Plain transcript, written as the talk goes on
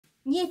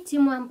Nyie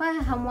timu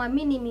ambayo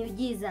hamuamini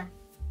miujiza,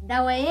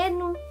 dawa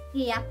yenu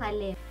hii hapa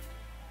leo.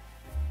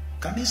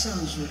 Kanisa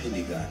nzuri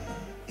ni gani?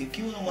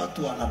 Ikiwa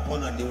watu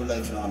wanapona new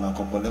life na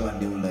wanakombolewa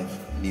new life,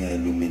 ni ya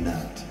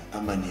Illuminati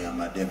ama ni ya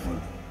madevil,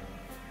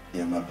 ni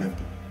ya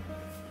mapepo.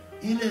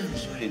 Ile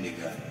nzuri ni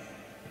gani?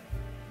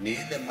 Ni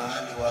ile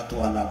mahali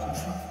watu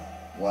wanakufa,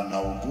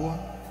 wanaugua,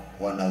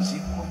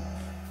 wanazikwa,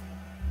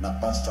 na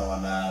pastor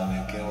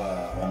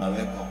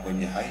wanawekwa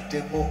kwenye high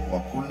table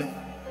wakule.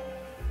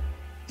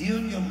 Hiyo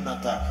ndio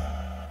mnataka.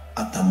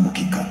 Hata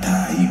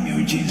mkikataa hii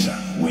miujiza,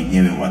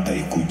 wenyewe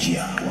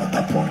wataikujia,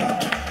 watapona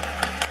tu.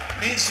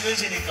 Mimi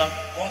siwezi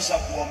nikakosa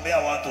kuombea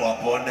watu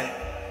wapone.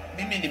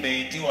 Mimi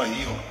nimeitiwa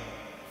hiyo.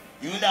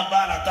 Yule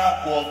ambaye anataka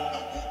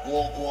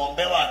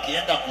kuombewa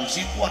akienda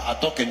kuzikwa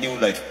atoke new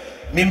life,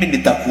 mimi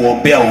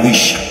nitakuombea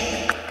uishi.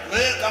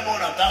 Wewe kama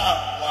unataka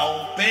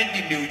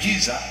waupendi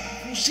miujiza,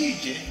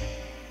 usije,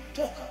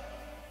 toka.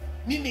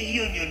 Mimi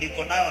hiyo ndio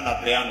niko nayo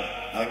napeana.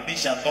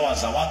 Narudisha ndoa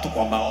za watu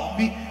kwa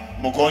maombi,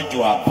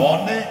 mgonjwa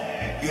apone,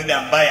 yule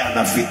ambaye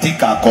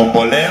anafitika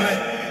akombolewe,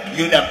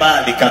 yule ambaye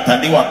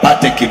alikataliwa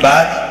apate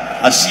kibali,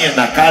 asiye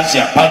na kazi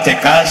apate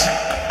kazi.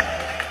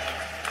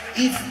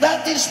 If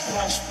that is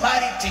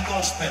prosperity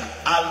gospel,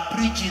 I'll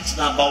preach it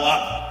number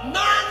 1.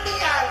 Nani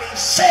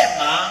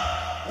alisema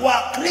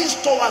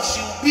Wakristo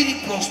wasihubiri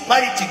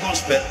prosperity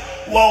gospel,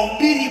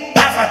 wahubiri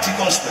poverty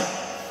gospel?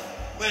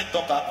 Wewe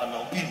toka hapa na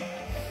ubiri.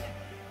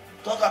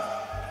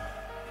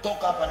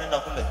 Toka hapa nenda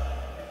kule.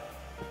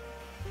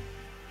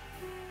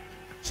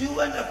 Si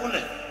uende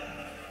kule.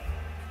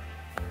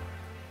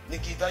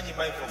 Nikihitaji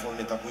microphone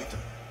nitakuita.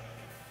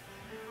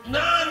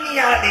 Nani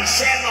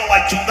alisema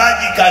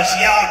wachungaji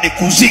kazi yao ni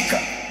kuzika?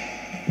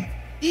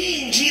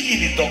 Hii injili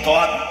ilitoka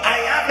wapi?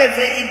 I have a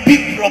very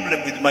big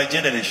problem with my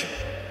generation.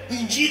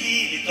 Injili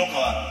hii ilitoka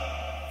wapi?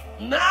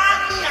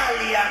 Nani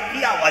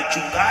aliambia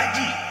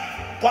wachungaji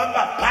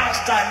kwamba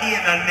pastor aliye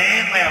na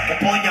neema ya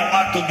kuponya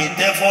watu ni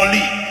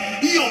devil?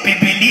 Hiyo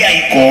Biblia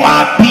iko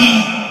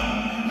wapi?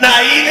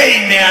 Na ile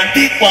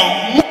imeandikwa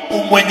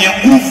Mungu mwenye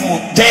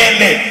nguvu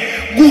tele,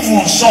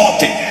 nguvu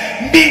zote,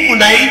 mbingu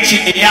na nchi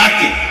ni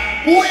yake.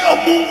 Huyo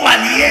Mungu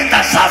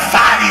alienda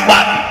safari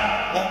wapi?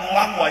 Mungu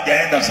wangu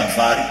hajaenda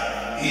safari.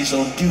 He is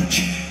on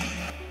duty.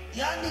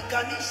 Yani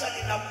kanisa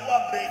linakuwa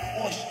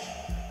brainwashed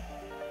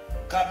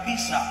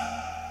kabisa,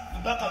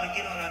 mpaka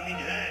wengine wanaamini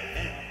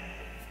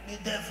ni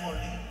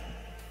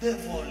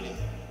devil.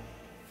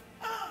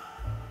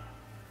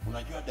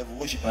 Unajua devil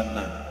worshiper ni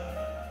nani?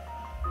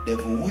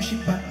 Devil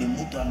worshiper ni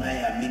mtu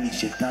anayeamini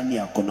shetani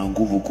ako na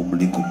nguvu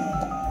kumliko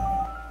Mungu.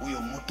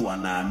 Huyo mtu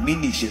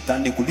anaamini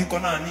shetani kuliko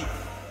nani?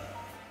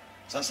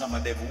 Sasa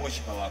devil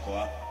worshiper wako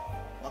hapo,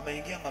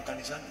 wameingia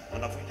makanisani,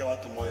 wanavunja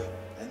watu moyo.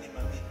 Yani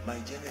my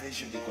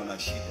generation iko na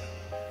shida.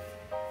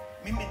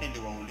 Mimi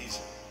niliwauliza,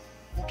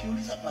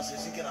 ukiuliza Pastor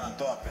Ezekiel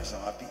anatoa pesa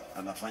wapi,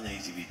 anafanya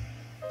hizi vitu?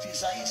 Si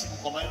saa hizi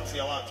mko maelfu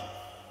ya watu,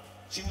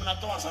 si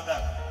mnatoa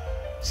sadaka?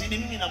 Si ni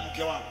mimi na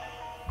mke wangu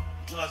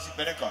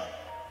tunazipeleka?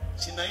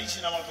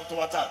 Sinaishi na watoto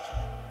 3.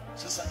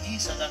 Sasa hii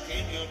sadaka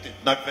yenu yote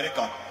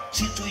napeleka,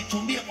 si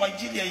tuitumie kwa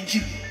ajili ya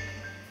injili?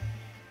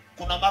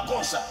 Kuna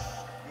makosa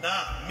na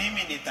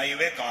mimi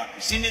nitaiweka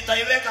wapi? Si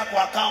nitaiweka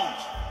kwa account.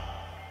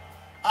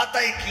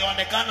 Hata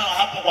ikionekana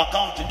hapo kwa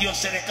account, ndio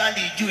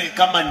serikali ijue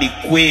kama ni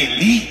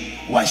kweli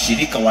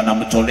washirika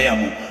wanamtolea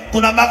Mungu.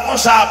 Kuna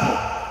makosa hapo.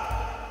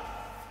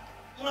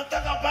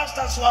 Unataka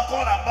pastors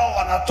wakora ambao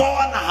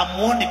wanatoa na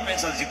hamuoni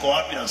pesa ziko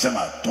wapi,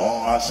 nasema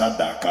toa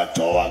sadaka,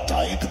 toa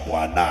tithe,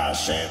 Bwana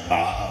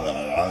asema.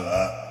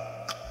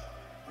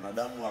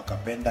 Wanadamu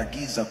wakapenda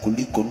giza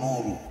kuliko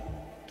nuru.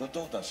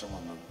 Toto utasoma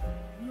mama.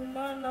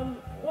 Maana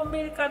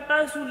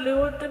wamekataa shule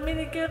wote,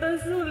 mimi nikienda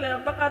shule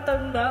mpaka hata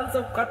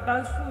ndaanza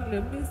kukataa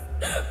shule.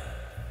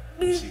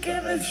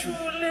 Nikienda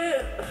shule,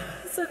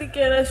 sasa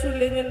nikienda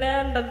shule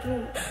ninaenda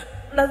tu,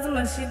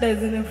 lazima shida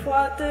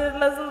zinifuate,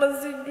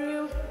 lazima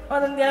sijui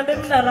wananiambia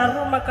mimi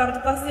nararuma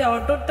karatasi ya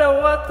watoto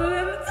watu.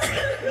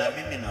 Na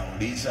mimi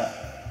nauliza,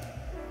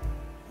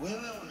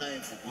 wewe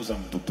unayefukuza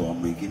mtoto wa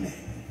mwingine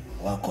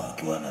wako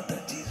akiwa na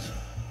tatizo,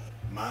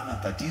 maana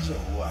tatizo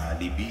huwa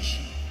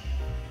halibishi.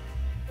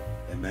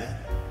 Amen.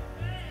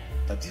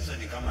 Tatizo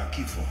ni kama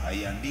kifo,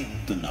 haiambii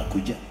mtu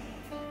nakuja.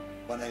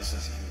 Bwana Yesu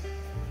asifiwe.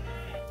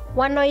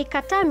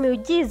 Wanaoikataa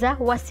miujiza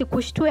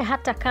wasikushtue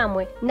hata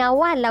kamwe, na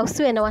wala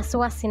usiwe na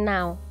wasiwasi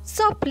nao.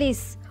 So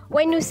please,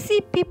 when you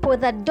see people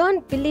that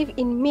don't believe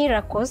in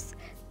miracles,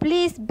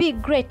 please be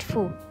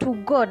grateful to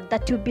God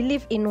that you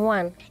believe in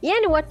one.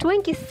 Yani watu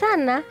wengi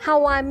sana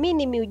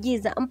hawaamini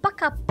miujiza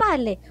mpaka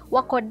pale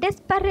wako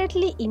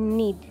desperately in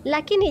need.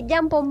 Lakini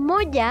jambo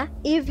moja,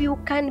 if you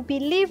can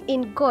believe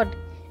in God,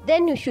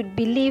 then you should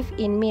believe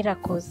in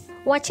miracles.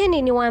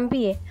 Wacheni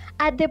niwaambie,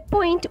 at the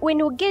point when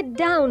you get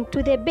down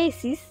to the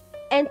basis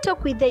and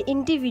talk with the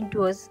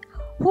individuals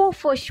who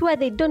for sure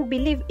they don't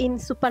believe in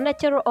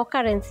supernatural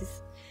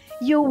occurrences,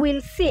 you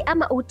will see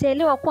ama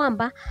utaelewa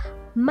kwamba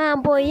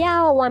mambo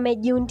yao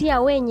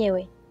wamejiundia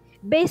wenyewe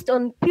based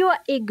on pure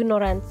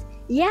ignorance.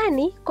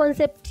 Yani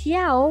concept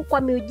yao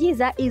kwa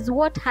miujiza is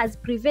what has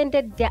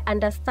prevented their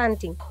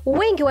understanding.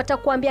 Wengi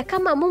watakuambia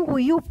kama Mungu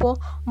yupo,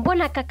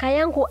 mbona kaka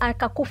yangu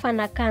akakufa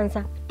na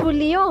kansa?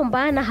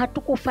 Tuliomba na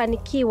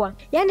hatukufanikiwa.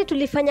 Yani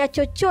tulifanya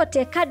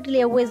chochote kadri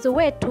ya uwezo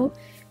wetu.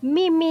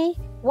 Mimi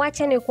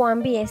wacha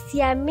nikuambie,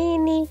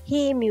 siamini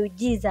hii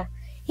miujiza.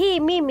 Hii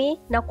mimi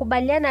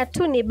nakubaliana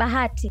tu ni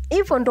bahati.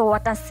 Hivyo ndo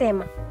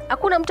watasema.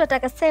 Hakuna mtu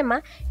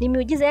atakasema ni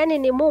miujiza, yani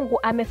ni Mungu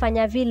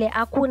amefanya vile.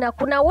 Hakuna.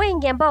 Kuna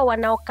wengi ambao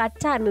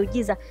wanaokataa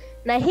miujiza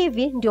na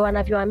hivi ndio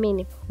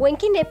wanavyoamini.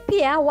 Wengine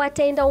pia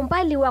wataenda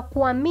umbali wa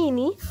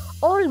kuamini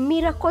all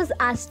miracles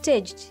are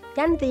staged,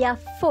 yani they are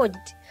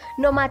forged,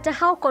 no matter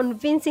how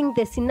convincing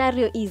the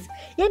scenario is.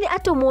 Yani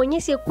hata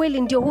muonyeshe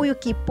kweli ndio huyu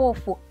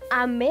kipofu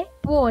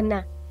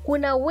amepona.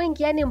 Kuna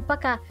wengi yani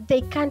mpaka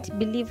they can't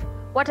believe.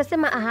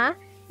 Watasema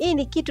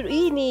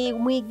hii ni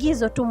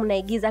muigizo tu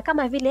mnaigiza,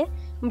 kama vile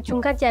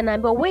mchungaji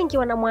anaambiwa, wengi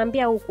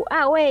wanamwambia huku,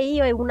 we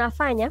hiyo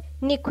unafanya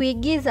ni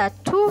kuigiza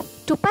tu.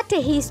 Tupate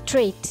hii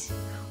straight.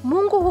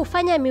 Mungu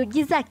hufanya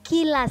miujiza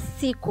kila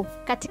siku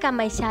katika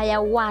maisha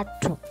ya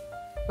watu.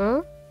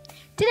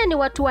 Tena ni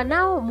watu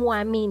wanao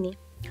muamini.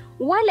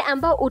 Wale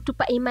ambao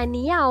utupa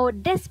imani yao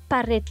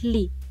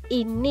desperately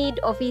in need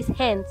of his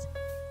hands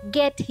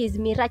get his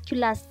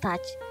miraculous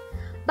touch.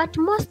 But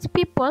most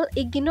people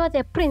ignore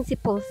the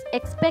principles,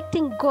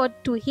 expecting God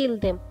to heal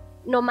them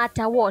no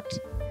matter what.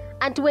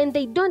 And when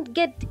they don't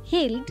get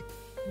healed,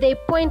 they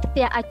point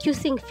their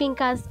accusing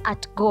fingers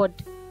at God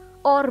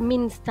or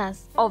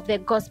ministers of the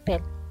gospel.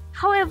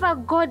 However,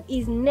 God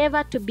is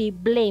never to be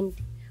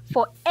blamed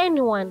for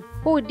anyone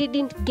who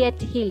didn't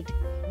get healed,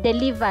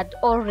 delivered,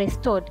 or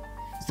restored.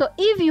 So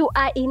if you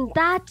are in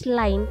that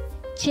line,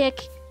 check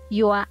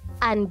your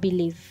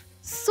unbelief.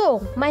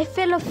 So, my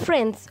fellow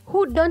friends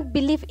who don't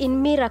believe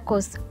in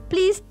miracles,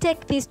 please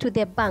take this to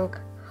the bank.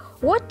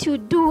 What you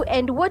do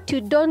and what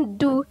you don't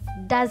do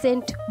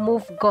doesn't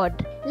move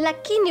God.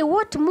 Lakini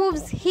what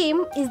moves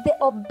him is the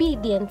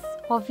obedience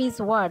of his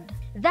word.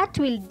 That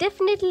will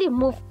definitely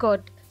move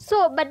God.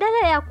 So,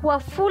 badala ya kuwa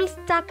full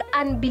stack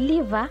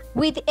unbeliever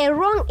with a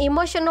wrong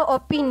emotional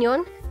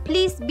opinion,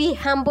 please be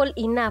humble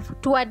enough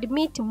to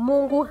admit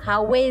Mungu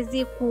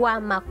hawezi kuwa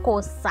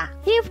makosa.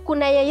 If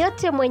kuna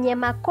yeyote mwenye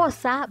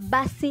makosa,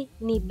 basi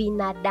ni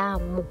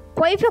binadamu.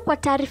 Kwa hivyo kwa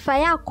taarifa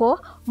yako,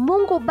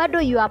 Mungu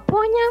bado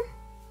yuaponya,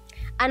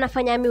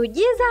 anafanya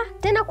miujiza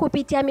tena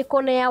kupitia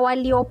mikono ya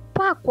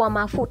waliopakwa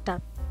mafuta.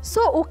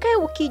 So ukae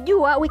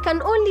ukijua we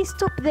can only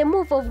stop the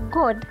move of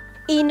God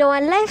in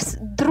our lives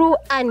through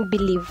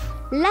unbelief.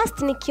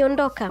 Last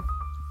nikiondoka,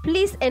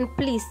 please and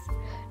please,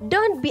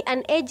 don't be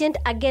an agent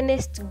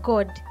against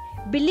God.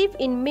 Believe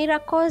in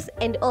miracles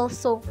and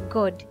also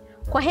God.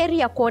 Kwa heri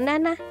ya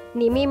kuonana,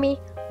 ni mimi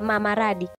Mama Radi.